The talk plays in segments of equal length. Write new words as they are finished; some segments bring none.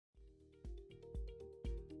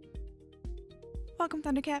Welcome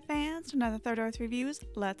Thundercat fans to another Third Earth Reviews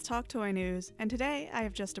Let's Talk Toy News, and today I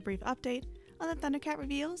have just a brief update on the Thundercat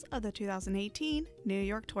reveals of the 2018 New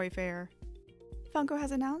York Toy Fair. Funko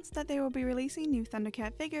has announced that they will be releasing new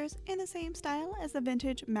Thundercat figures in the same style as the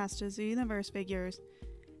vintage Masters of the Universe figures.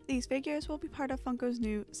 These figures will be part of Funko's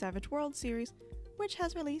new Savage World series, which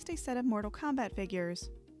has released a set of Mortal Kombat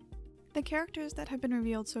figures. The characters that have been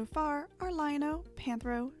revealed so far are Lion-O,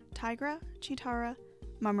 Panthro, Tigra, Cheetara,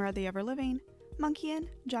 Mumm-ra the Ever-Living, Monkeyin,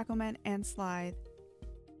 Jackalman, and Slithe.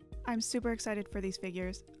 I'm super excited for these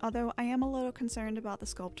figures, although I am a little concerned about the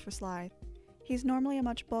sculpt for Slithe. He's normally a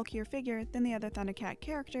much bulkier figure than the other Thundercat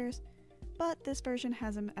characters, but this version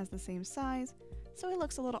has him as the same size, so he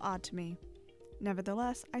looks a little odd to me.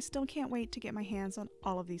 Nevertheless, I still can't wait to get my hands on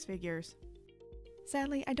all of these figures.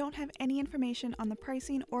 Sadly, I don't have any information on the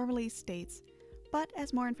pricing or release dates, but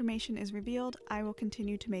as more information is revealed, I will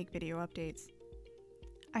continue to make video updates.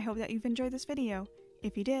 I hope that you've enjoyed this video.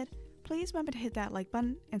 If you did, please remember to hit that like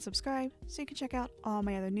button and subscribe so you can check out all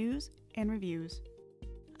my other news and reviews.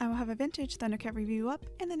 I will have a vintage Thundercat review up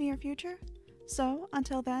in the near future, so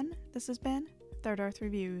until then, this has been Third Earth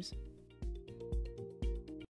Reviews.